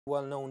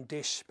well-known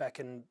dish back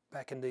in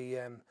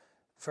the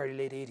very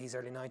late 80s,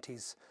 early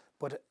 90s.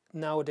 But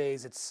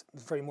nowadays it's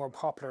very more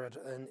popular,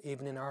 and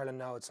even in Ireland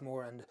now it's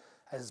more, and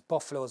as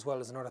buffalo as well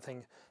as another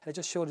thing. And it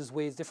just showed us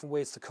different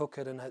ways to cook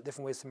it, and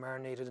different ways to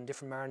marinate it, and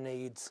different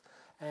marinades.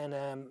 And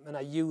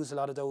I use a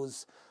lot of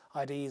those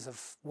ideas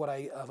of what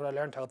I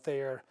learned out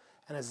there,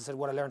 and as I said,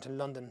 what I learned in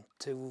London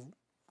to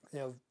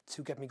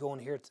to get me going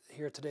here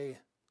today.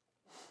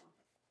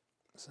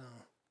 So.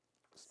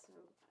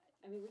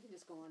 I mean, we can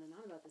just go on and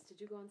on about this.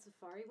 Did you go on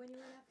safari when you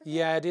were in Africa?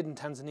 Yeah, I did in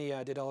Tanzania.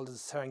 I did all the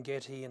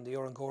Serengeti and the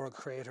Orangora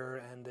crater,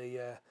 and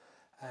there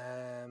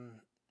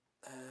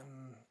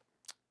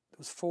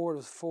was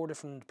four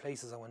different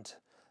places I went.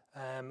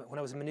 When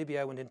I was in Namibia,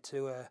 I went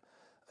into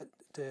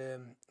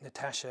the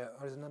Natasha,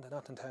 or is it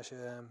not Natasha?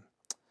 There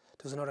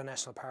was another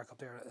national park up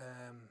there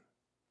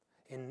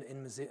in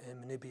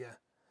Namibia.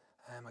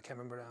 I can't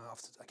remember at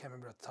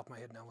the top of my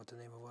head now what the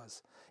name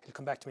was. It'll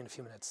come back to me in a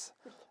few minutes.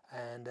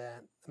 And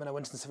when I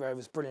went to the safari, it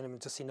was brilliant. I mean,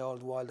 just seeing all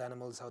the wild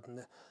animals out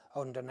in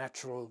their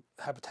natural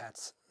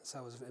habitats. So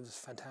it was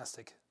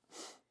fantastic.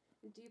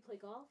 Do you play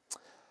golf?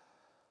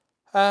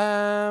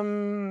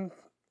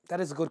 That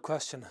is a good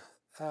question.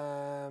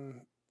 I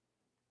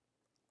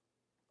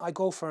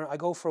go for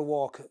a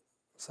walk.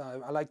 So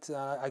I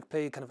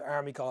play kind of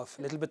army golf,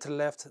 a little bit to the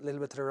left, a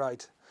little bit to the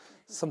right,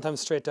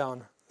 sometimes straight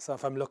down. So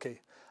if I'm lucky.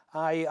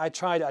 I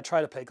try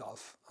to play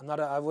golf.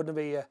 I wouldn't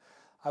be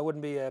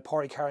a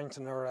Paury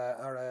Carrington or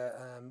a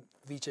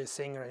Vijay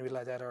Singh or anything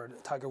like that, or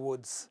Tiger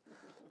Woods.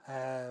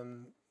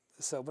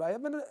 But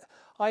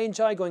I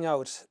enjoy going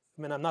out.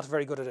 I mean, I'm not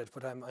very good at it,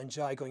 but I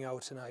enjoy going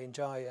out, and I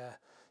enjoy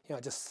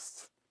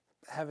just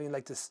having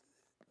like the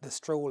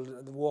stroll,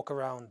 the walk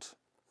around.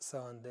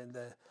 So and then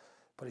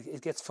but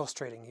it gets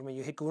frustrating. I mean,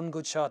 you hit one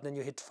good shot and then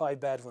you hit 5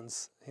 bad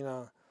ones.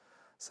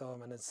 So I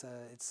mean, it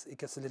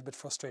gets a little bit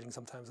frustrating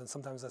sometimes, and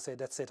sometimes I say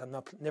that's it. I'm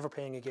never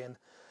playing again,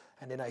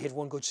 and then I hit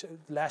one good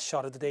last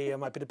shot of the day. It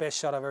might be the best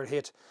shot I've ever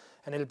hit,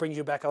 and it'll bring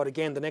you back out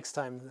again the next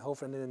time.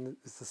 Hopefully, and then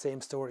it's the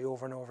same story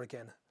over and over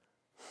again.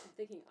 I'm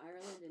thinking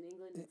Ireland and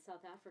England and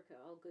South Africa,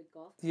 all good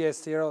golf. Yes,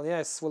 they're all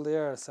well they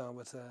are. So,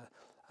 but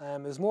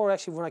it was more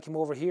actually when I came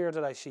over here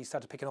that I actually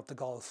started picking up the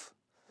golf.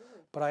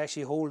 Really? But I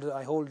actually hold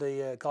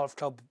the golf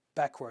club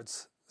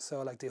backwards,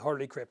 so like the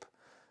hurley grip.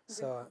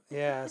 So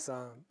yeah,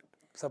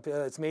 So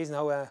it's amazing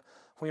how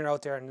when you're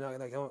out there and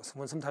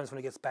sometimes when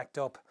it gets backed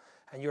up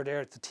and you're there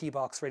at the tee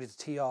box ready to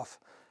tee off,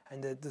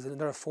 and there's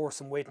another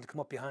foursome waiting to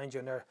come up behind you,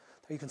 and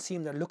you can see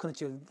them, they're looking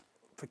at you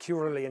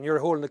peculiarly, and you're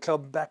holding the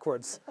club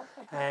backwards,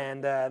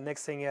 and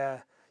next thing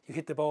you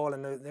hit the ball,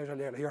 and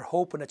you're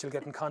hoping that you'll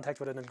get in contact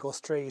with it and it'll go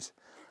straight,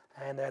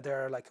 and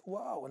they're like,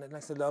 wow, and the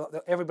next thing,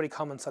 everybody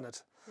comments on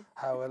it,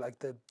 how like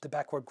the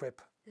backward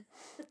grip,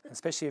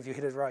 especially if you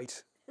hit it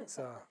right.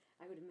 So.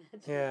 I would imagine.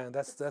 Yeah,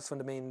 that's when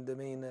the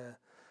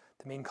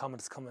main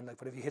comments come in. Like,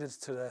 but if you hit it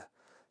to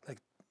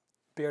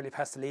barely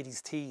past the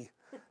ladies' tee,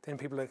 then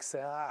people like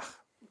say,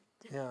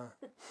 yeah,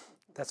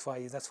 that's why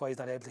he's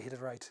not able to hit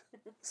it right.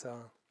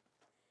 So.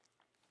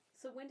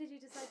 So when did you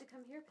decide to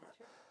come here,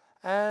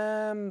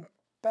 Patrick?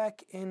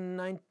 Back in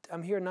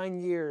I'm here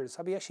 9 years.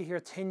 I'll be actually here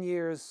 10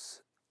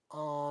 years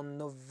on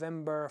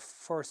November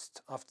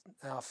 1st of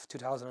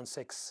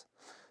 2006.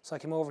 So I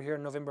came over here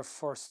on November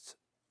 1st.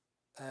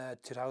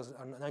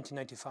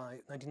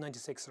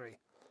 1996, sorry.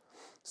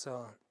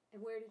 So.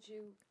 And where did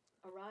you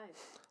arrive?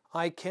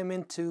 I came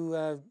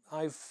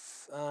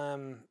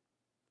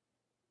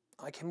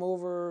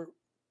over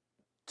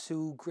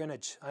to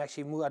Greenwich. I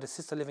actually moved. I had a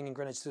sister living in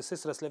Greenwich. The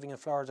sister that's living in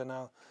Florida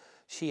now,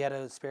 she had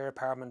a spare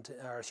apartment,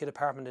 or she had an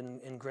apartment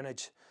in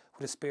Greenwich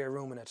with a spare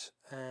room in it.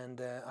 And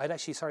I'd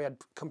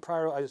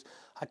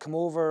come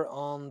over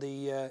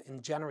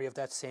in January of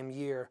that same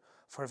year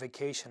for a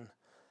vacation.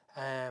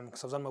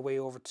 Because I was on my way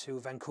over to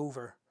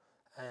Vancouver,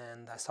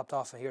 and I stopped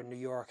off here in New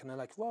York, and I'm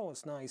like, wow,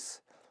 it's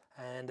nice.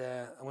 And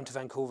I went to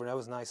Vancouver, and that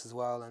was nice as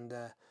well. And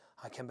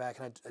I came back,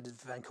 and I did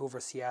Vancouver,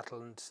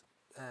 Seattle,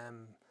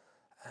 and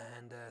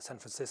San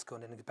Francisco,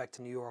 and then I got back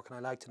to New York, and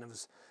I liked it. And it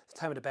was the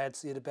time of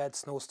you had a bad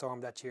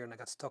snowstorm that year, and I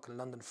got stuck in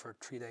London for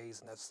 3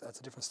 days, and that's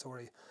a different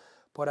story.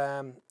 But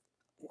I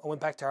went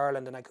back to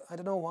Ireland, and I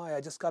don't know why, I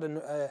just got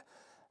a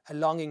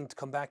longing to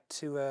come back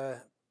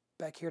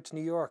here to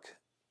New York.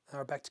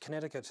 Or back to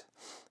Connecticut,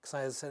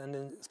 because and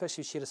then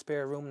especially she had a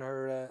spare room in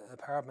her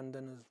apartment,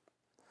 and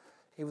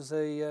it was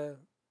an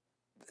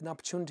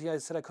opportunity I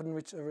said I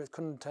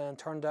couldn't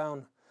turn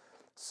down.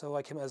 So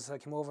I came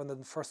over on the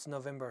 1st of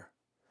November,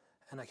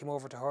 and I came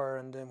over to her,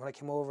 and then when I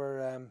came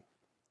over,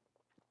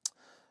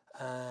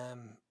 I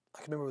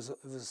can remember it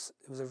was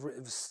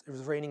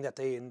raining that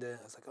day, and I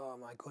was like, oh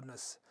my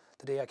goodness,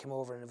 the day I came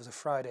over, and it was a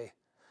Friday,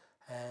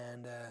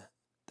 and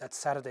that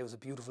Saturday was a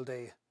beautiful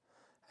day,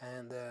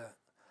 and.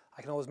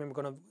 I can always remember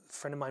a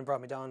friend of mine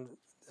brought me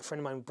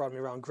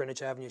around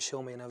Greenwich Avenue,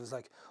 show me, and I was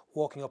like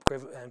walking up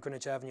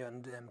Greenwich Avenue,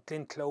 and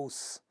Glenn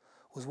Close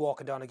was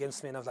walking down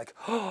against me, and I was like,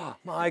 oh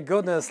my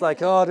goodness,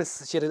 like, oh,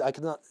 she had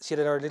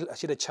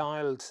a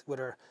child with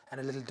her and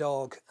a little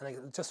dog,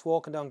 and just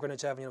walking down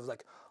Greenwich Avenue, I was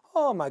like,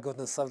 oh my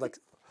goodness, I was like,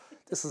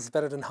 this is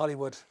better than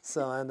Hollywood.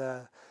 So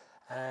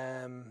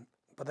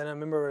but then I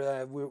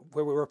remember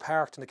where we were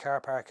parked in the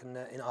car park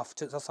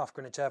just off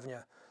Greenwich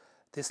Avenue.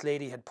 This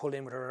lady had pulled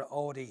in with her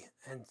Audi,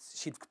 and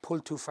she'd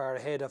pulled too far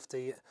ahead of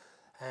the,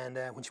 and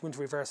when she went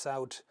to reverse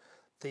out,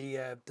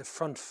 the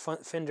front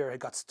fender had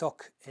got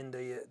stuck in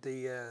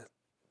the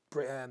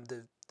brick,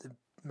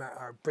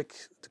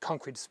 the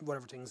concrete,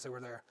 whatever things that were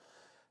there,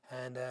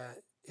 and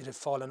it had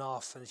fallen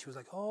off. And she was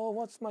like, "Oh,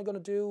 what am I going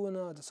to do?"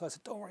 And so I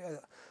said, "Don't worry."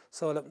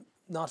 So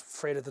not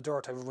afraid of the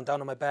dirt, I went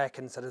down on my back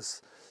and instead of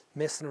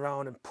messing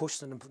around and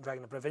pushing and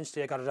dragging it. But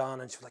eventually I got it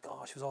on, and she was like,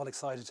 "Oh," she was all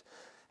excited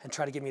and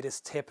tried to give me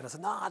this tip. And I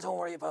said, "Nah, don't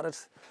worry about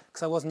it,"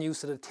 because I wasn't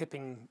used to the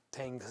tipping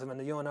thing. Because I mean,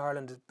 in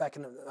Ireland, back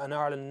in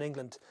Ireland and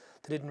England,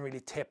 they didn't really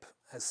tip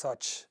as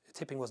such.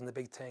 Tipping wasn't a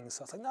big thing.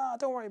 So I was like, "Nah,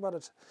 don't worry about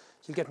it.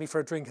 You'll get me for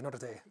a drink another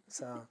day."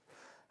 So,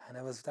 and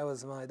that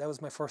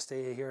was my first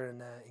day here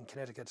in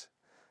Connecticut.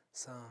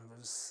 So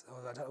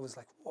I was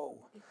like, "Whoa."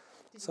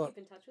 Did you keep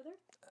in touch with her?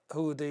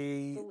 Who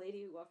The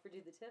lady who offered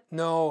you the tip?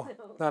 No,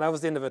 that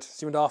was the end of it.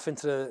 She went off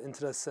into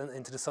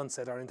the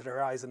sunset or into the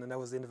horizon, and that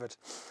was the end of it.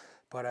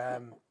 But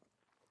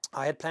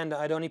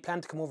I'd only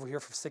planned to come over here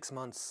for 6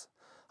 months.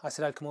 I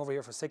said I'd come over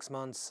here for 6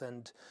 months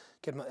and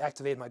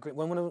activate my green.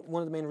 One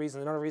of the main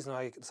reasons, another reason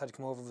I decided to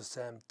come over was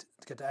to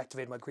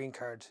activate my green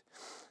card.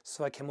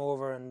 So I came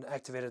over and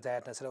activated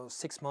that, and I said it was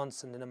 6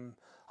 months, and then I'm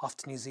off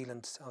to New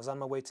Zealand. I was on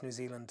my way to New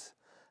Zealand,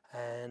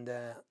 and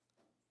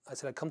I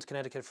said I'd come to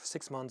Connecticut for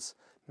 6 months,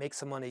 make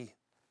some money,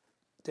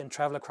 then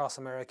travel across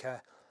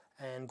America,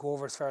 and go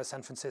over as far as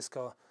San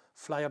Francisco.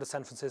 Fly out of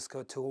San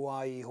Francisco to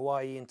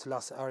Hawaii into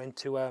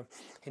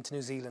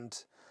New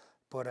Zealand.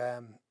 But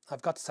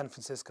I've got to San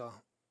Francisco.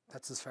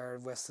 That's as far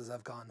west as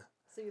I've gone.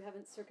 So you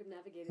haven't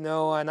circumnavigated?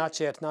 No, not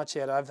yet.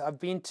 I've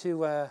been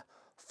to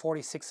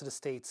 46 of the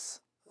states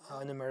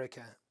in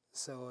America.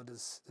 So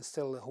there's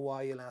still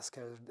Hawaii,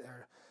 Alaska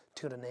are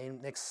two of the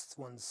next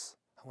ones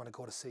I want to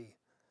go to see.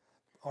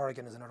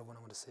 Oregon is another one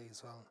I want to see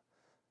as well.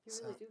 You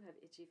really do have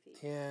itchy feet.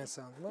 Yeah,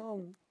 so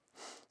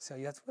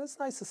yeah, it's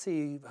nice to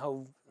see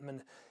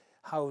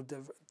how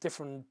the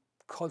different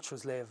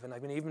cultures live. And I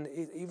mean,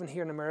 even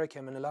here in America,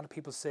 I mean, a lot of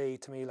people say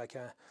to me like,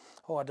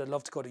 "Oh, I'd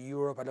love to go to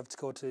Europe. I'd love to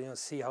go to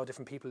see how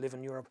different people live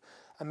in Europe."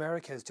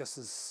 America is just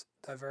as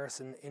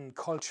diverse in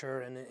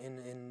culture and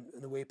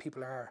in the way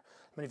people are.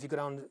 I mean, if you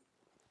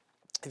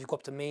go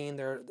up to Maine,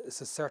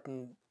 there's a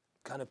certain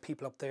kind of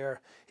people up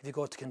there. If you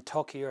go to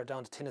Kentucky or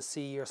down to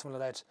Tennessee or something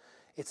like that,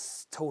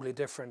 it's totally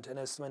different. And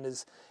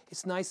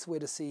it's nice way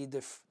to see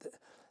the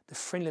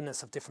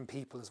friendliness of different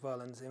people as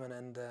well,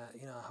 and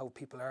how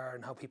people are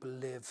and how people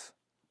live,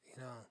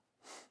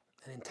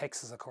 And in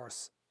Texas, of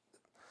course,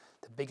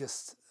 the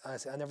biggest.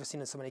 I've never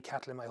seen so many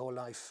cattle in my whole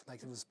life.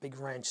 Like, there was a big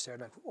ranch there.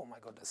 Like, oh my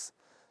goodness,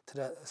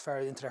 as far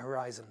into the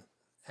horizon,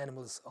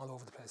 animals all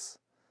over the place.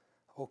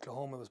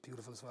 Oklahoma was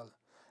beautiful as well.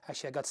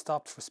 Actually, I got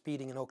stopped for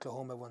speeding in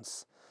Oklahoma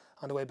once.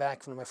 On the way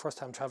back from my first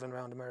time traveling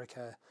around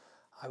America,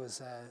 I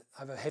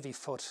have a heavy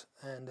foot,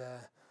 and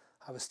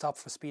I was stopped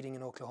for speeding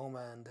in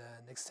Oklahoma. And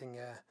next thing,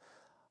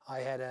 I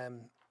had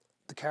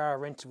the car I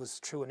rented was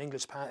through an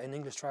English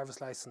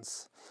driver's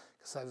license,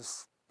 because I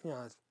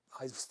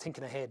was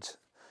thinking ahead,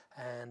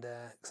 and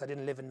because I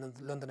didn't live in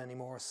London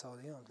anymore, so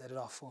let it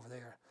off over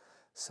there.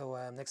 So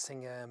next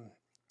thing,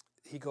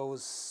 he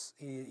goes,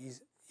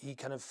 he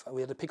kind of,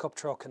 we had a pickup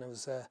truck, and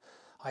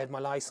I had my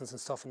license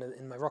and stuff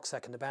in my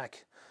rucksack in the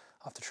back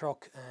of the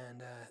truck,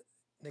 and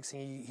next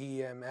thing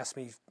he asked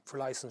me for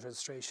license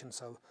registration,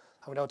 so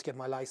I went out to get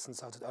my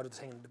license out of the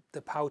thing.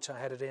 The pouch I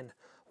had it in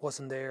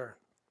wasn't there.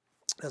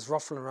 I was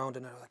ruffling around,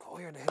 and I was like, "Oh,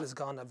 where the hell is it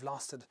gone? I've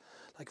lost it.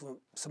 Like,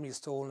 somebody has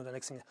stolen it." The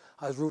next thing,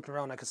 I was rooting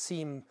around. I could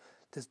see him,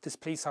 this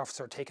police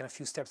officer, taking a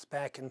few steps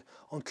back and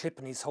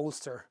unclipping his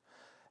holster.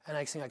 And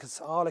next thing,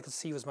 all I could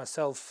see was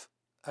myself.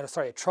 A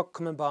truck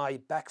coming by,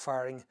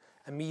 backfiring,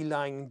 and me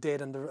lying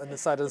dead on the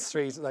side of the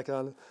street. Like,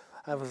 I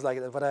was like,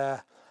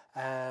 but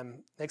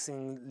next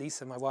thing,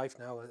 Lisa, my wife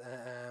now,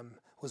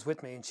 was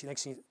with me, and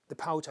the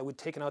pouch, I would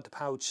taken out the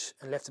pouch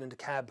and left it in the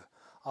cab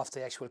off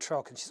the actual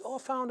truck, and she's, "Oh, I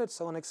found it."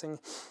 So next thing,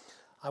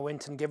 I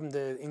went and gave him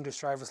the English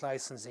driver's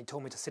license, and he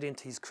told me to sit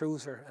into his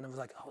cruiser, and I was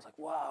like,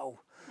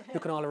 "Wow!"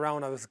 Looking all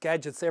around, I was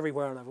gadgets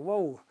everywhere, and I was,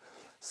 "Whoa!"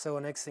 So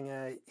next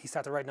thing, he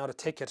started writing out a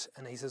ticket,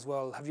 and he says,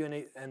 "Well, have you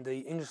any?" And the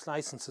English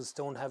licenses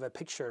don't have a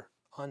picture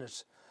on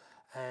it,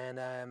 and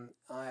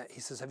he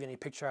says, "Have you any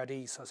picture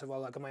ID?" So I said,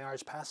 "Well, I got my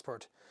Irish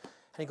passport."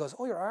 And he goes,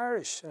 "Oh, you're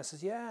Irish?" And I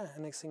says, "Yeah."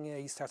 And next thing,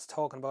 he starts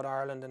talking about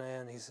Ireland,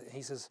 and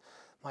he says,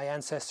 "My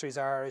ancestry is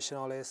Irish and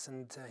all this,"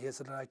 and he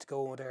said, "I'd like to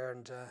go over there."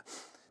 And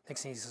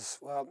next thing he says,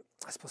 "Well,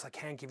 I suppose I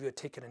can't give you a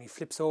ticket." And he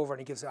flips over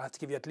and I have to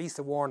give you at least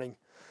a warning.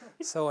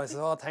 So I said,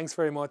 "Oh, thanks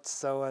very much."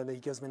 So he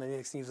gives me, the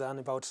next thing he was on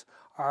about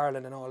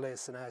Ireland and all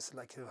this, and I said,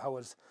 like, how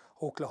was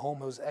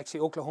Oklahoma?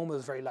 Oklahoma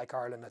was very like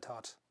Ireland, I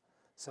thought.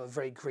 So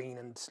very green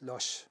and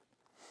lush.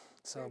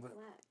 So, but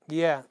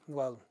yeah,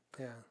 well,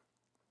 yeah.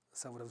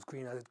 So it was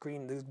green.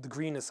 The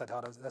greenness, I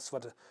thought, that's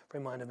what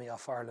reminded me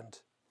of Ireland.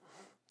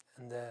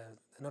 And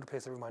another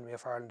place that reminded me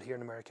of Ireland here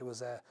in America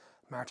was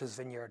Martha's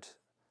Vineyard.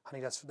 I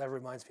think that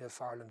reminds me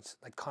of Ireland,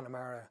 like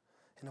Connemara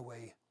in a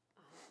way.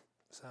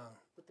 So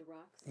With the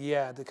rocks.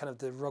 yeah, the kind of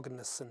the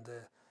ruggedness and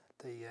the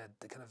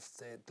kind of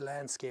the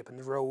landscape and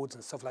the roads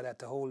and stuff like that.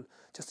 The whole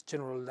just the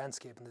general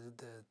landscape and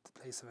the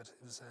place of it.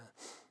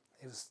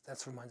 It was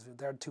that reminds me.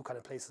 There are two kind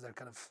of places that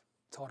kind of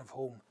thought of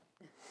home.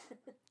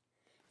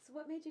 So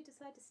what made you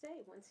decide to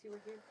stay once you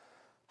were here?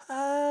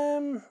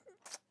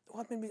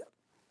 What made me?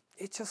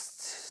 It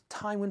just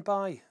time went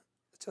by.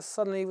 It just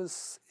suddenly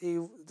was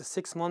the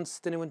 6 months.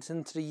 Then it went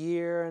into the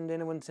year, and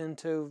then it went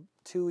into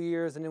 2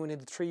 years, and then it went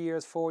into 3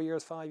 years, 4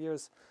 years, 5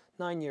 years,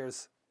 9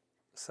 years.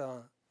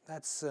 So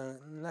that's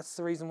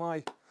the reason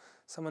why.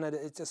 Someone had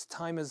it. Just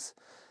time is.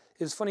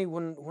 It was funny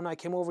when I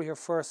came over here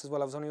first as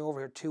well. I was only over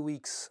here 2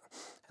 weeks,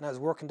 and I was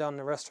working down in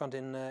a restaurant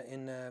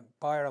in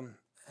Byram,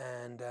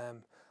 and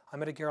I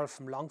met a girl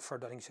from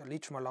Longford. I think she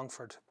Leitrim or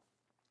Longford,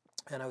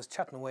 and I was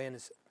chatting away, and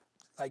it's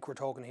like we're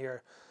talking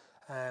here.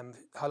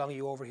 How long are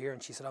you over here?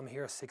 And she said, I'm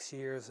here 6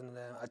 years. And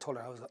I told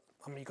her I'm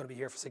only going to be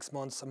here for 6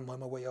 months. I'm on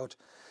my way out.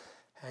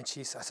 And I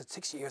said,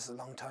 6 years is a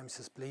long time. She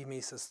says, believe me,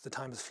 says, the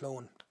time has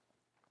flown.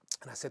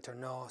 And I said to her,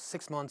 no,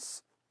 6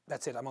 months,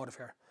 that's it, I'm out of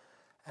here.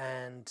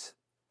 And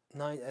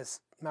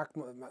as Mark,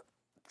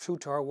 true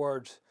to her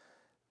word,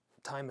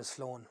 time has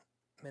flown.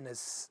 I mean,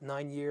 it's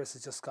 9 years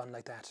has just gone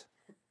like that.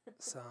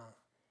 So.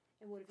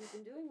 And what have you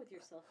been doing with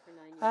yourself for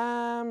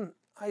 9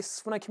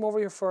 years? When I came over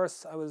here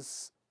first, I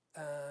was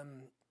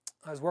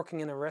working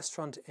in a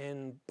restaurant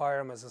in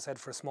Byram, as I said,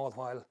 for a small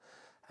while,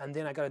 and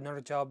then I got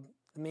another job.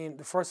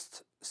 The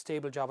first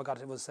stable job I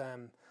got, it was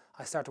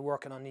I started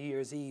working on New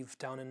Year's Eve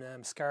down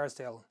in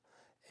Scarsdale,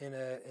 in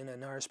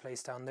an Irish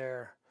place down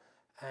there,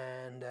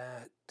 and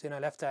then I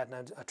left that,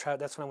 and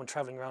that's when I went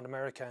traveling around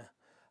America,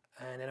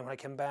 and then when I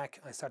came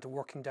back, I started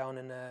working down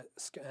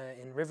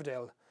in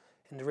Riverdale,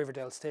 in the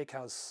Riverdale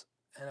Steakhouse,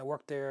 and I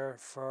worked there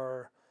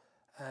for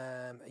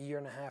a year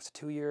and a half to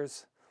 2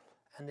 years.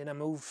 And then I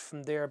moved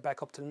from there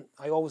back up to.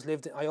 I always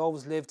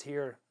lived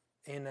here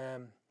in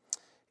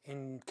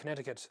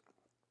Connecticut,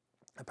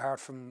 apart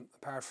from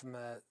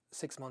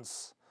 6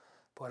 months.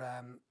 But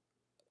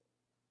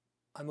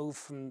I moved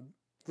from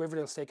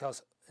Riverdale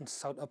Steakhouse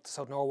up to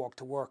South Norwalk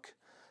to work.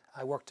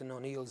 I worked in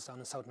O'Neill's down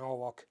in South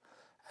Norwalk,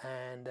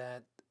 and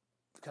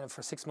kind of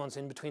for 6 months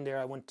in between there,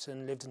 I went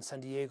and lived in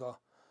San Diego,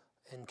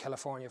 in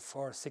California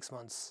for 6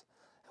 months,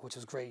 which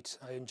was great.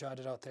 I enjoyed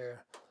it out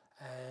there.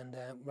 And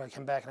when I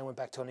came back, and I went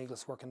back to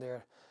O'Neill's working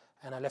there,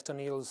 and I left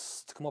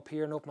O'Neill's to come up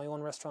here and open my own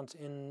restaurant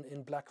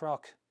in Black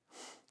Rock.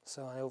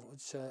 So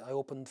which I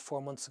opened 4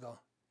 months ago.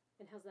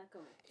 And how's that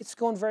going? It's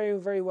going very,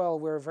 very well.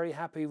 We're very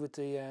happy with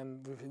the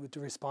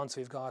response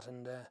we've got,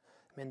 and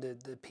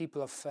the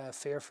people of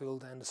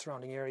Fairfield and the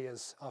surrounding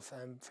areas of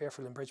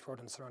Fairfield and Bridgeport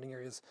and the surrounding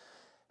areas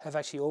have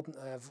actually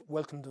have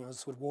welcomed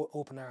us with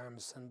open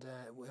arms, and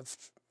have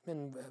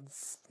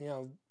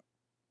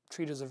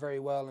treated us very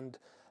well, and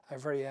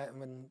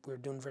we're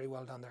doing very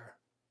well down there.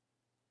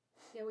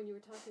 Yeah, when you were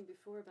talking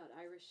before about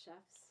Irish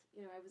chefs,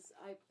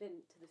 I've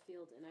been to the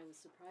field, and I was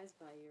surprised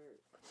by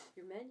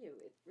your menu.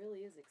 It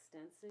really is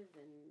extensive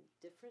and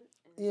different.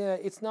 Yeah,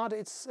 it's not.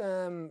 It's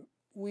when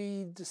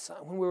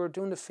we were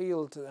doing the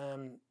field.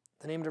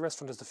 The name of the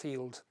restaurant is The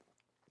Field.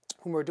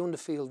 When we were doing the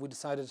field, we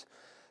decided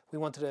we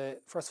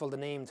wanted first of all the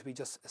name to be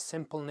just a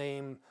simple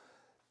name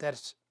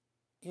that,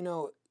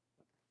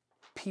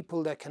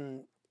 people that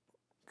can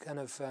kind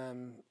of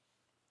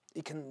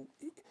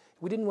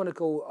we didn't want to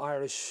go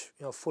Irish,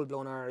 full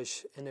blown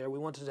Irish in there. We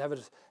wanted to have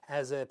it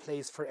as a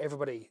place for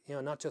everybody,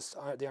 not just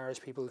the Irish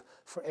people,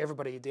 for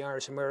everybody, the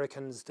Irish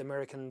Americans, the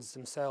Americans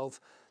themselves,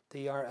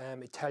 the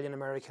Italian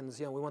Americans.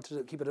 We wanted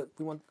to keep it.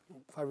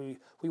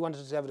 We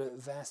wanted to have it a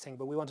vast thing,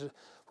 but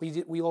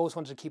we always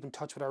wanted to keep in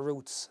touch with our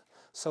roots.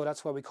 So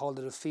that's why we called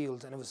it A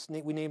Field, and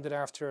we named it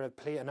after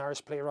an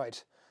Irish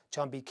playwright,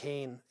 John B.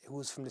 Cain, who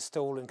was from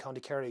Listowel in County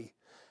Kerry.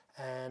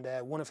 And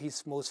one of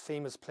his most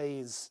famous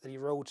plays that he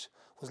wrote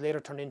was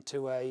later turned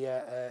into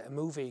a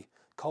movie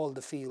called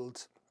The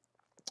Field,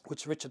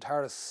 which Richard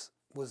Harris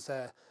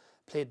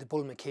played the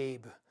Bull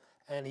McCabe,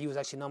 and he was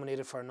actually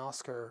nominated for an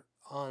Oscar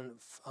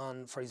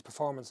for his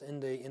performance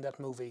in that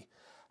movie.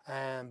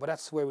 But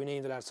that's where we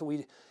named it at. So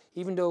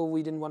even though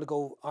we didn't want to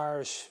go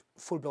Irish,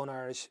 full blown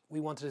Irish, we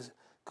wanted to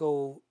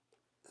go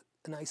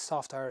a nice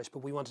soft Irish,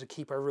 but we wanted to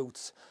keep our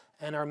roots.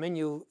 And our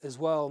menu as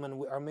well.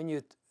 Our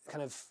menu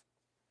kind of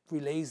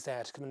relays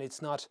that.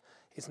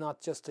 It's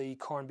not just the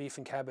corned beef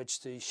and cabbage,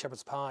 the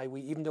shepherd's pie.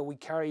 Even though we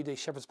carry the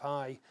shepherd's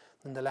pie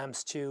and the lamb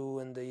stew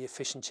and the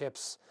fish and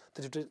chips,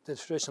 the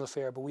traditional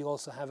fare, but we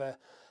also have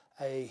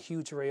a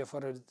huge array of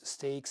other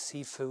steaks,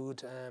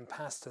 seafood,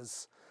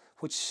 pastas,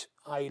 which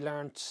I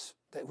learned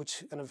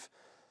which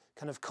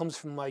kind of comes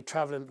from my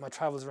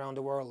travels around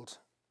the world.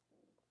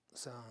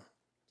 So.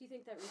 Do you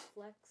think that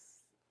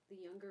reflects the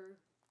younger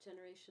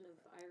generation of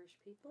Irish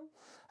people?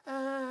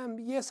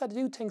 Yes, I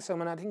do think so.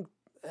 I think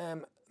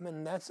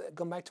that's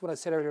going back to what I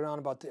said earlier on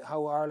about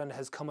how Ireland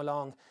has come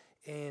along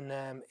in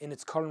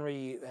its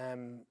culinary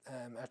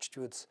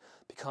attributes,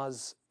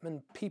 because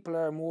people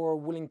are more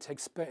willing to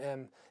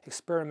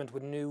experiment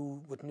with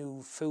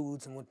new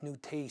foods and with new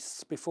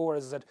tastes. Before,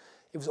 as that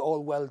it was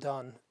all well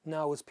done.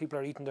 Now, as people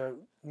are eating their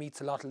meats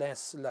a lot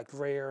less, like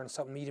rare and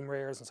stuff, medium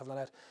rares and stuff like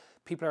that,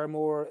 people are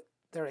more,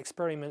 they're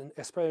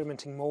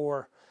experimenting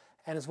more.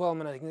 And as well,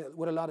 I think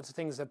with a lot of the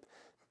things that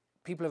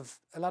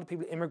a lot of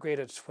people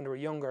immigrated when they were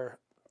younger,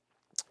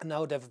 and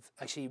now they've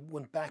actually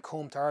went back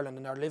home to Ireland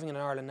and are living in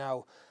Ireland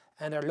now,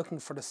 and are looking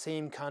for the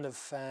same kind of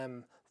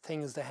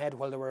things they had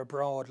while they were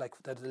abroad,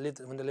 like that they lived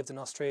when they lived in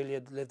Australia,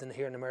 they lived in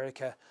here in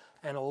America,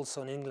 and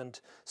also in England.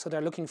 So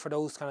they're looking for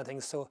those kind of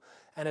things. So,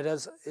 and it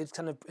has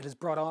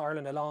brought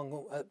Ireland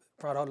along,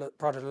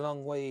 brought it a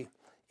long way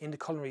in the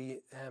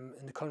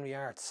culinary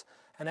arts,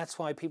 and that's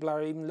why people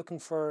are even looking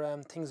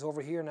for things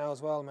over here now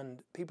as well.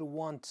 People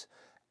want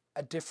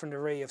a different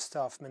array of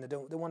stuff. They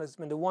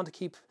want to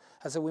keep.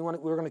 As I said,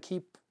 we're going to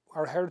keep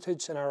our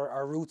heritage, and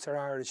our roots are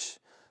Irish,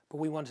 but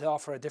we want to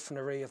offer a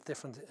different array of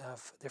different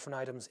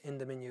items in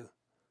the menu.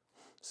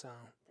 So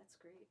that's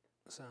great.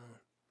 So.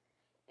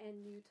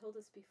 And you told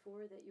us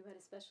before that you had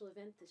a special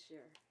event this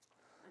year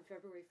on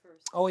February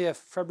 1st. Oh yeah,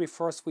 February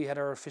 1st we had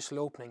our official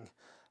opening.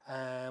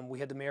 We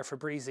had the Mayor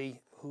Fabrizi,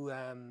 who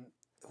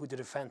did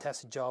a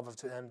fantastic job of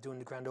doing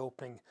the grand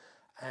opening,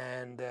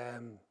 and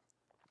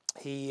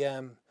he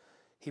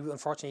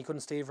unfortunately he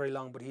couldn't stay very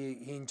long, but he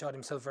enjoyed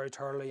himself very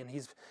thoroughly, and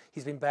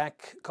he's been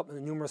back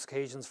numerous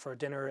occasions for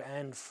dinner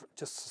and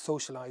just to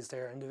socialise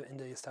there in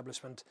the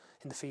establishment,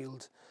 in the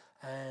field,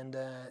 and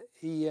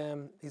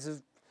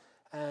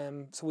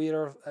so we had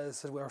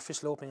our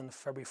official opening on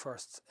February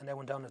 1st, and that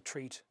went down a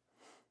treat.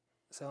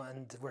 So,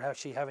 and we're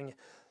actually having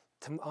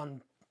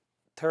on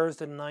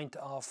Thursday the 9th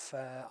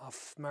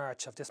of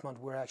March of this month,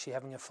 we're actually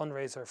having a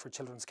fundraiser for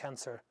children's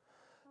cancer.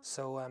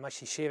 So I'm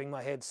actually shaving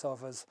my head. So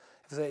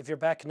if you're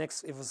back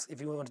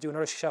if you want to do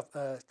another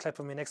clip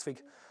with me next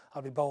week,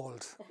 I'll be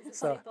bald.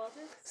 So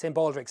St.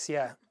 Baldrick's,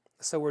 yeah.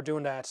 So we're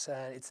doing that.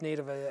 It's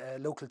native a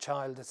local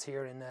child that's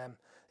here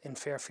in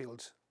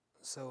Fairfield.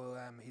 So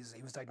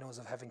he was diagnosed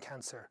of having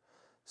cancer.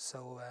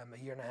 So a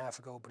year and a half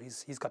ago, but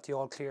he's got the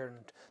all clear,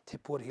 and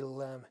tip wood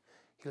he'll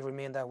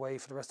remain that way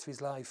for the rest of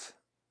his life,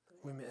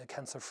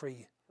 cancer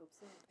free. Hope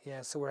so.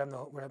 Yeah. So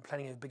we're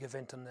planning a big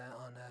event on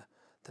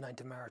the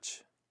 9th of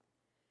March.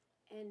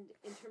 And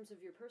in terms of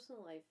your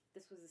personal life,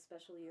 this was a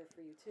special year for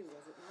you too,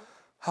 was it not?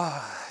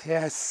 Ah,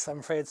 yes,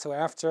 I'm afraid so.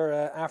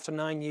 After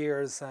 9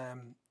 years,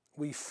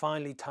 we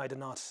finally tied a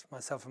knot.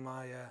 Myself and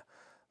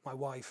my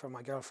wife, or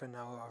my girlfriend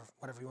now, or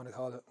whatever you want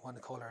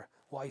to call her,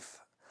 wife.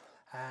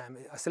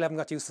 I still haven't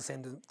got used to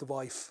saying the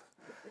wife.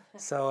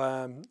 So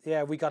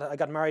yeah, I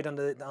got married on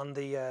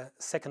the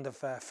 2nd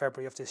of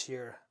February of this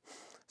year.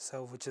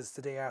 So which is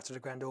the day after the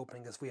grand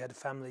opening, as we had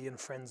family and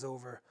friends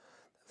over.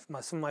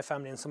 Some of my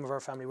family and some of our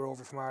family were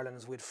over from Ireland,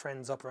 as we had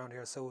friends up around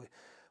here. So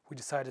we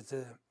decided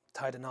to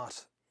tie the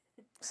knot.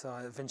 So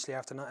eventually,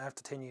 after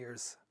 10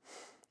 years,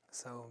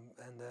 so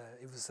and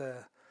it was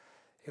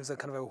a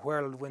kind of a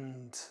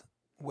whirlwind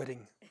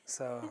wedding.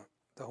 So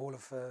the whole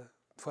of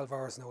 12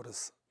 hours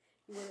notice.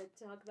 You want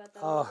to talk about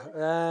that a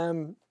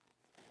little bit?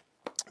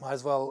 Might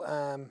as well.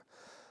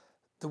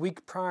 The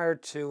week prior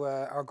to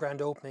our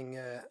grand opening,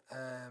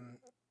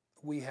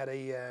 we had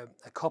a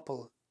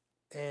couple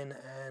in,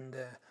 and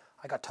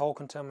I got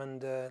talking to him,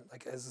 and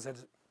like as I said,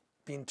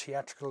 being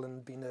theatrical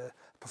and being a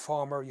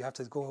performer, you have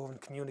to go over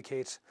and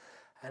communicate.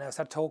 And I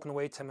started talking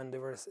away to him, and it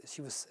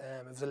was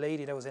a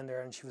lady that was in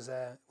there, and she was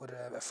with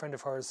a friend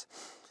of hers,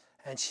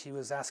 and she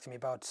was asking me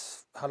about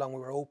how long we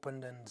were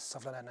open and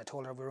stuff like that. And I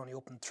told her we were only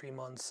open 3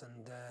 months,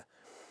 and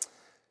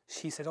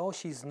she said, "Oh,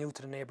 she's new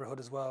to the neighbourhood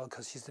as well,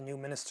 because she's the new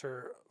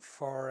minister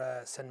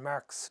for St.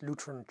 Mark's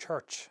Lutheran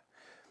Church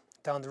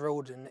down the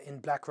road in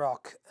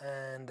Blackrock."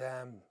 And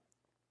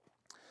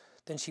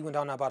then she went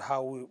on about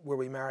how were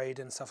we married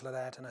and stuff like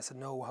that, and I said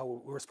no, how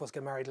we were supposed to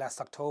get married last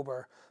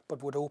October,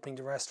 but with opening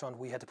the restaurant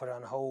we had to put it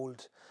on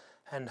hold.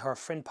 And her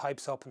friend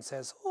pipes up and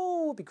says,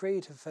 "Oh, it'd be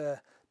great if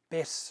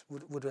Beth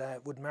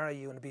would marry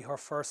you, and it'd be her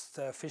first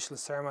official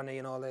ceremony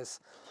and all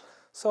this."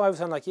 So I was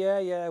like,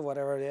 yeah,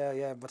 whatever,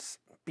 yeah, but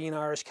being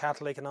Irish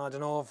Catholic, and I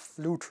don't know if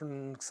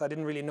Lutheran, because I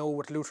didn't really know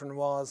what Lutheran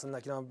was,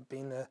 and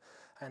being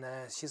and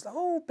she's like,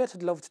 "Oh, Beth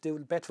would love to do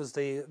it." Beth was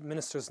the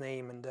minister's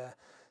name, and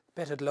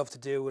Beth would love to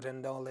do it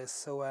and all this.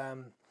 So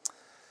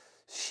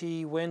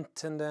she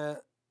went, and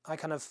I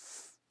kind of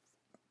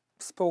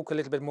spoke a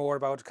little bit more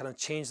about it, kind of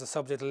changed the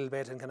subject a little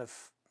bit, and kind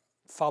of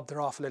fobbed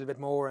her off a little bit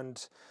more.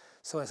 And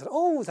so I said,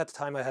 "Oh, it was at the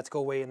time I had to go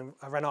away," and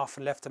I ran off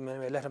and left them,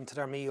 and I let them to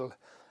their meal,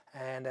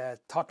 and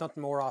thought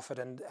nothing more of it.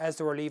 And as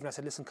they were leaving, I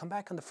said, "Listen, come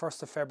back on the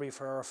 1st of February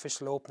for our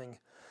official opening."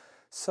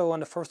 So on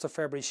the 1st of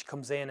February, she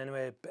comes in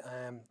anyway,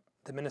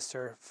 the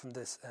minister from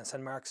this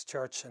St. Mark's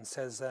Church, and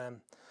says,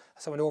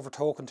 so I went over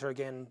talking to her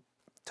again,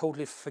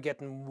 totally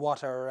forgetting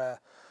what our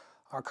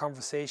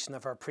conversation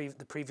of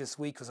the previous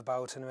week was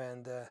about,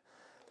 and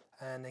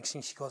And next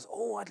thing she goes,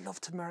 oh, I'd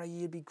love to marry you,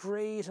 it'd be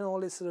great and all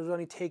this. It would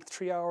only take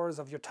 3 hours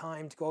of your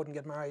time to go out and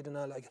get married. And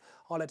all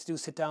I had to do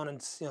is sit down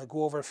and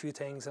go over a few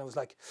things. And I was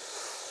like,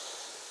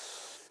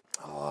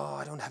 oh,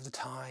 I don't have the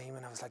time.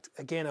 And I was like,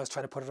 again, I was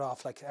trying to put it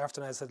off. Like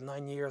after I said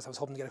 9 years, I was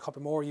hoping to get a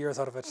couple more years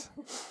out of it.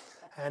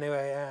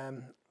 Anyway,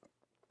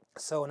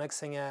 so next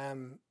thing,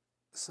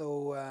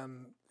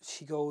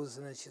 she goes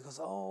and then she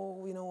goes,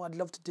 oh, I'd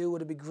love to do it.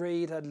 It'd be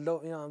great. I'd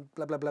love,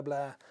 blah, blah, blah,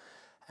 blah.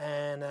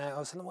 And I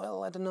was saying,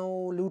 well, I don't know,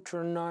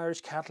 Lutheran,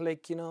 Irish,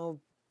 Catholic, I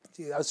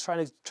was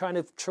trying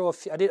to throw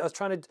I was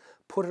trying to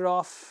put it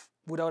off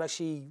without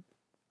actually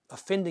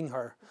offending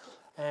her.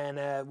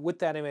 And with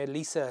that, anyway,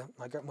 Lisa,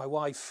 my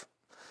wife,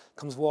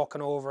 comes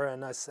walking over,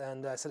 and I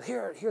said,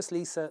 here's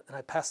Lisa, and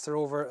I passed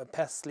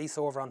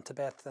Lisa over onto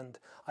Beth, and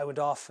I went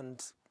off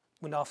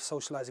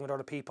socialising with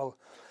other people,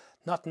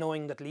 not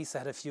knowing that Lisa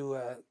had a few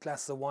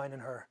glasses of wine in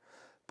her.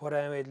 But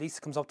anyway,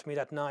 Lisa comes up to me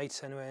that night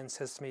anyway and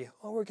says to me,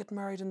 oh, we're getting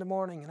married in the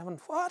morning. And I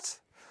went, what?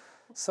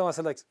 So I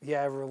said, like,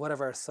 yeah,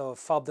 whatever. So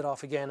fobbed it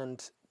off again, and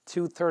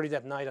 2:30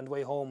 that night on the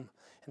way home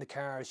in the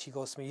car, she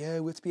goes to me, yeah,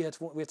 we have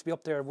to be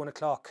up there at 1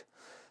 o'clock.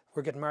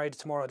 We're getting married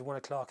tomorrow at 1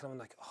 o'clock. And I'm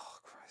like, oh,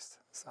 Christ.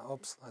 So,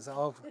 oops. I said,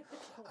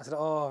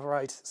 oh,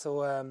 right.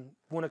 So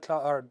 1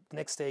 o'clock, or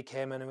next day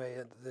came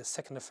anyway, the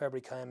 2nd of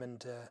February came,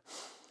 and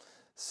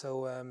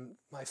so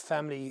my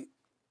family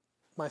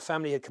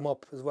had come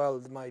up as well.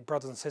 My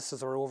brothers and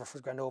sisters were over for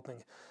the grand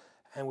opening,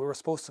 and we were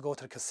supposed to go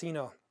to the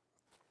casino.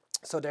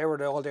 So they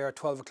were all there at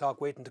 12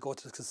 o'clock waiting to go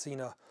to the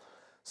casino.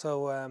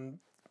 So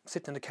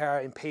sitting in the car,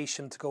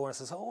 impatient to go, and I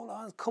says,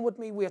 oh, come with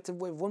me. We have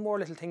one more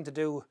little thing to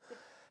do.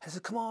 I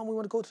said, come on, we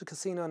want to go to the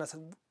casino. And I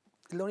said,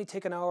 it'll only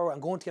take an hour. I'm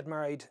going to get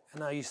married.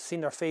 And you've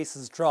seen their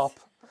faces drop.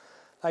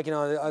 Like,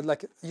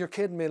 like, you're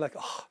kidding me. Like,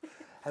 oh.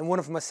 And one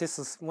of my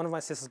sisters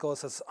goes,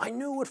 says, I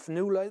knew it, I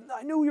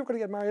knew you were going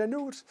to get married. I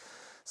knew it.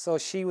 So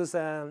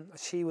so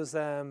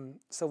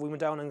we went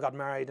down and got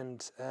married,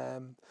 and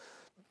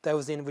that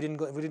was in. We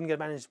didn't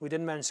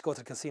manage to go to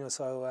the casino.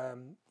 So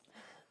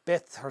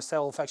Beth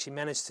herself actually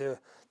managed to.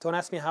 Don't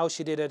ask me how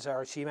she did it,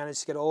 or she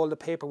managed to get all the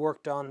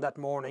paperwork done that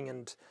morning,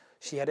 and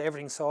she had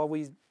everything. So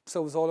it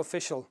was all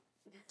official.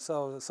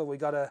 So we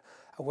got a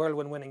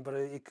whirlwind winning, but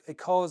it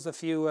caused a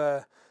few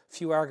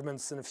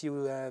arguments and a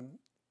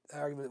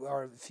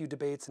few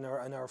debates in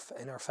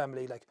our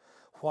family, like,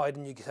 why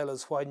didn't you tell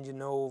us? Why didn't you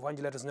know? Why didn't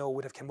you let us know?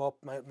 We'd have come up.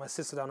 My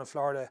sister down in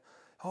Florida,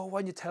 oh, why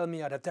didn't you tell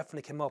me? I'd have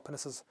definitely come up. And I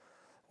says,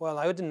 well,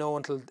 I didn't know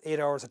until 8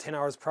 hours or 10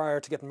 hours prior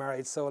to getting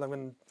married. So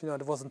there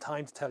wasn't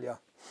time to tell you.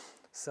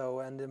 So,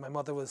 and then my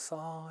mother was,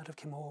 oh, I'd have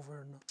come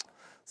over. And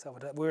so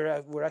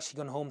we're actually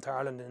going home to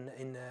Ireland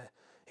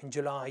in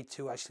July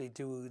to actually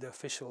do the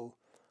official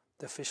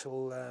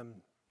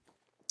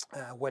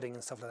wedding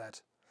and stuff like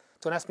that.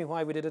 Don't ask me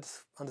why we did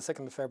it on the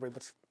 2nd of February,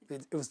 but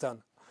it was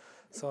done.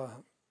 So.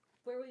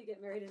 Where will you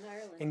get married in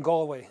Ireland? In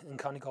Galway, in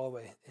County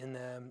Galway, in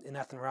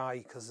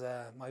Athenry, because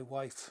my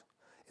wife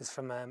is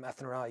from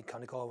Athenry,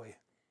 County Galway.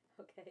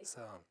 Okay.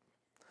 So,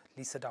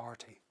 Lisa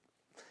Doherty,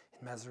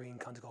 in Mazarine,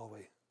 County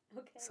Galway.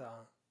 Okay.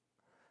 So.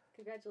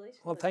 Congratulations.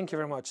 Well, thank you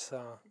very much.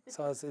 So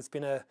it's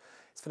been a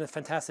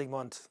fantastic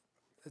month.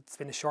 It's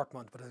been a short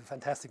month, but a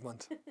fantastic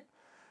month.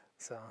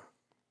 So.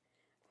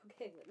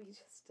 Okay, let me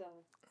just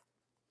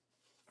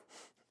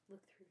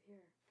look through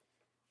here.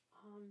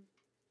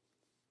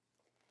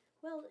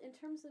 Well, in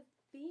terms of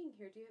being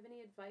here, do you have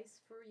any advice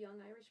for young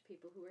Irish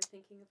people who are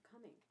thinking of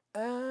coming?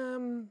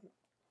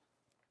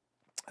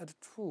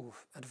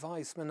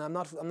 Advice. Man, I'm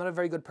not a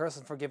very good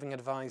person for giving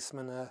advice.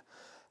 Man,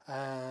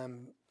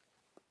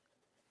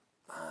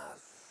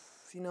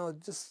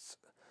 just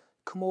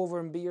come over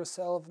and be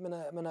yourself.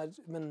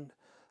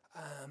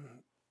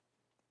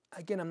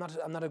 Again, I'm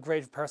not a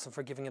great person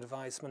for giving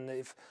advice. Man,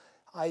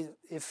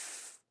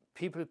 if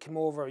people come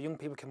over, young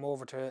people come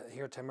over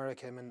here to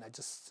America, I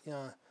just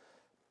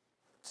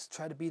just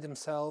try to be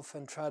themselves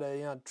and try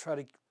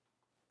to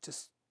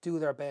just do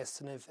their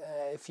best. And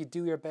if you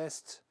do your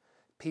best,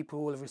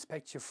 people will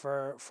respect you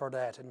for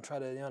that, and try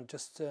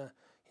to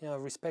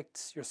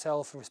respect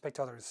yourself and respect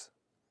others.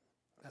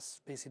 That's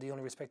basically the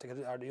only respect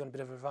or the only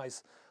bit of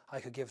advice I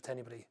could give to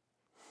anybody.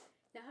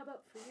 Now, how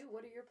about for you?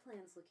 What are your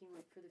plans looking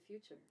like for the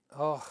future?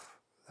 Oh,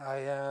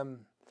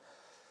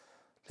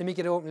 let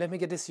me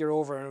get this year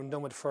over and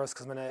done with first,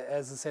 because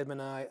as I said,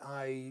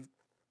 I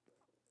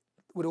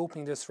with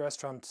opening this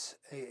restaurant,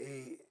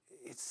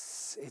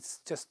 it's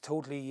just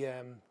totally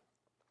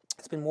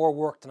it's been more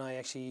work than I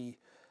actually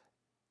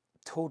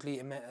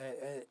totally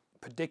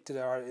predicted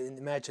or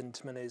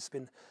imagined.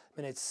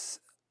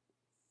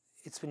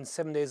 It's been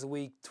 7 days a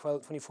week,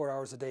 24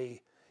 hours a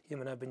day.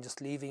 I've been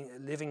just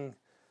living,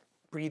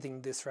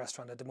 breathing this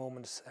restaurant at the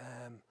moment.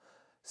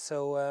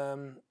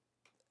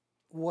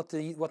 What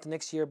the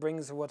next year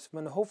brings, or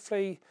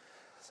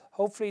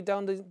hopefully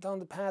down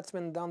the path,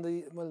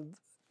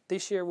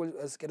 this year we'll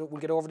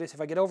get over this.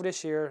 If I get over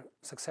this year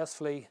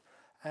successfully,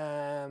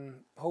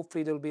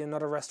 hopefully there'll be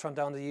another restaurant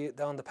down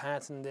the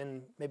path, and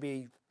then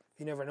maybe,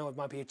 you never know, it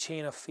might be a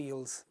chain of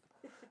fields.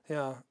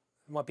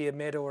 might be a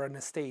meadow or an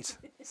estate.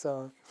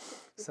 So,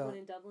 There's so one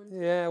in Dublin.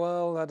 yeah,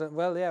 well, I don't,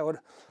 well, yeah. I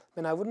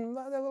mean, I wouldn't.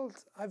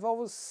 I've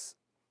always,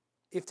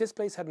 if this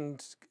place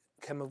hadn't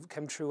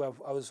come true,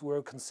 we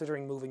were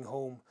considering moving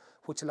home,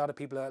 which a lot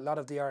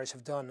of the Irish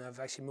have done. I've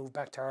actually moved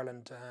back to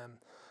Ireland,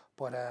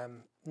 but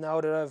now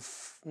that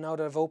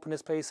I've opened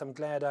this place, I'm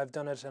glad I've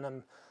done it,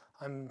 and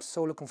I'm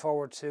so looking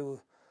forward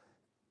to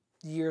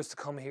years to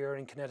come here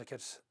in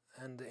Connecticut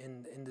and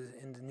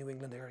in the New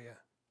England area.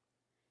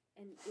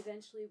 And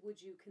eventually,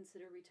 would you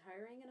consider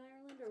retiring in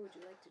Ireland, or would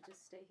you like to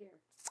just stay here?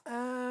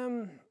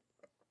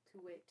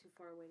 Too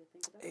far away to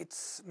think about.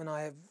 It's. I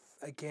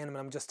mean,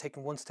 I'm just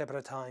taking one step at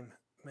a time.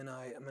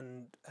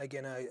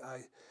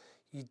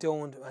 You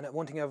don't. And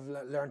one thing I've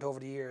learned over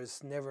the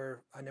years, I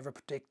never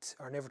predict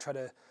or never try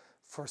to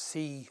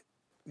foresee,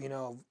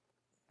 the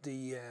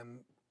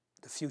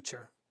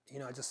future.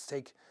 I just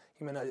take.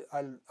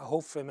 I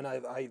hopefully.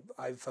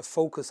 I've a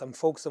focus. I'm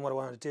focused on what I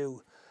want to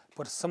do,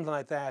 but something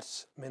like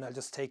that. I'll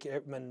just take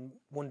it.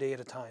 One day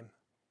at a time.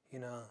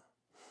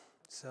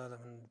 So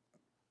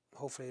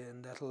hopefully,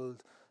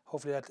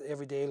 hopefully that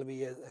every day will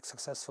be a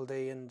successful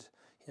day, and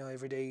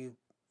every day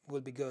will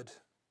be good.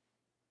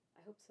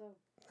 I hope so.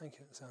 Thank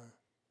you. So,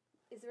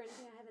 is there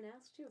anything I haven't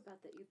asked you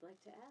about that you'd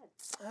like to add?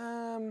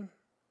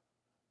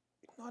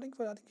 No, I think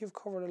you've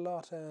covered a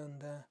lot,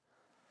 and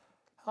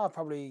I'll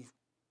probably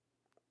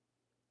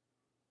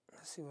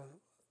let's see.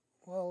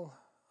 Well,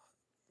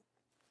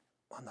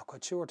 I'm not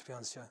quite sure, to be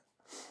honest. Yeah.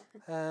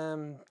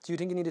 Do you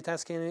think you need to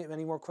ask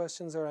any more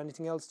questions or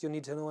anything else? Do you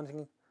need to know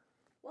anything?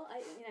 Well,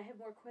 I have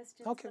more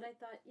questions, okay. But I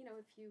thought,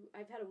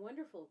 I've had a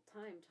wonderful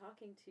time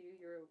talking to you.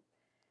 You're a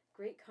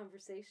great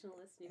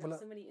conversationalist. You have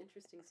so many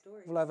interesting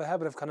stories. Well, I have a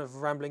habit of kind of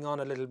rambling on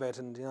a little bit,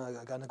 and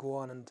I kind of go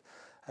on and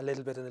a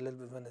little bit,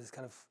 when it's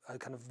I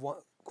kind of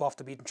go off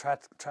the beaten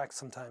track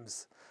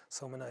sometimes.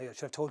 So I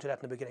should have told you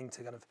that in the beginning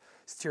to kind of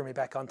steer me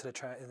back onto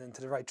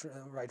into the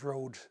right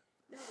road.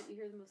 No, but you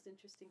hear the most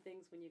interesting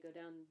things when you go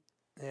down.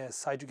 Yeah,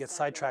 you get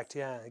sidetracked.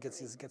 Yeah, it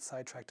gets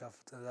sidetracked off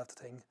the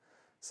thing.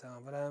 So,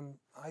 but as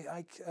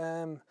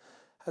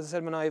I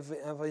said,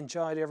 I've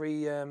enjoyed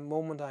every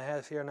moment I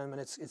have here, and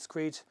it's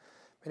great.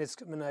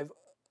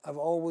 I've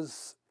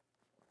always,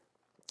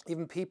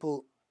 even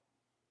people,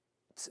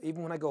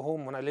 even when I go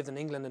home, when I lived in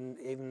England and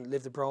even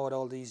lived abroad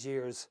all these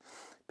years,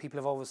 people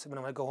have always, when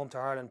I go home to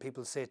Ireland,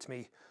 people say to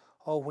me,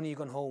 "Oh, when are you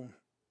going home?"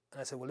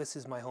 And I said, "Well, this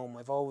is my home.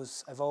 I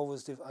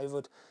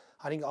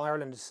think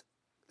Ireland is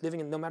living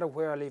in, no matter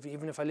where I live,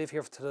 even if I live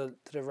here to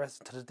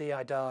the day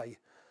I die,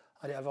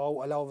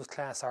 I'll always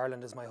class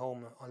Ireland as my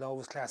home. I'll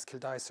always class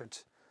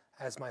Kildysart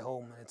as my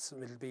home.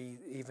 It'll be,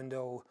 even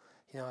though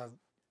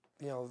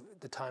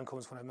the time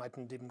comes when I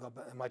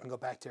mightn't go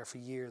back there for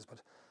years.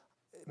 But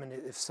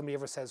if somebody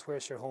ever says,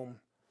 "Where's your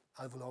home?"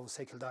 I will always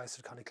say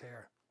Kildysart, County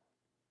Clare.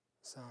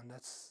 So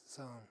that's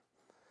so.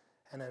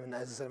 And then,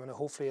 as I said,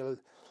 hopefully,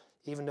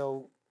 even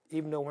though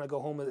when I go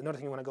home, another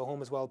thing when I go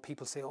home as well,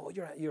 people say, "Oh,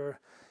 you're."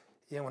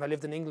 When I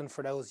lived in England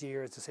for those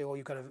years, to say, "Oh,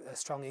 you've got a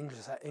strong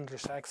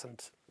English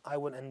accent."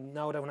 And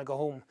now that when I go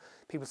home,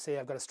 people say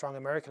I've got a strong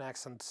American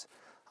accent.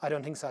 I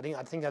don't think so.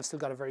 I think I've still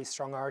got a very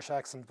strong Irish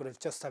accent, but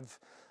I've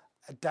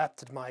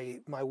adapted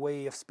my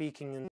way of speaking and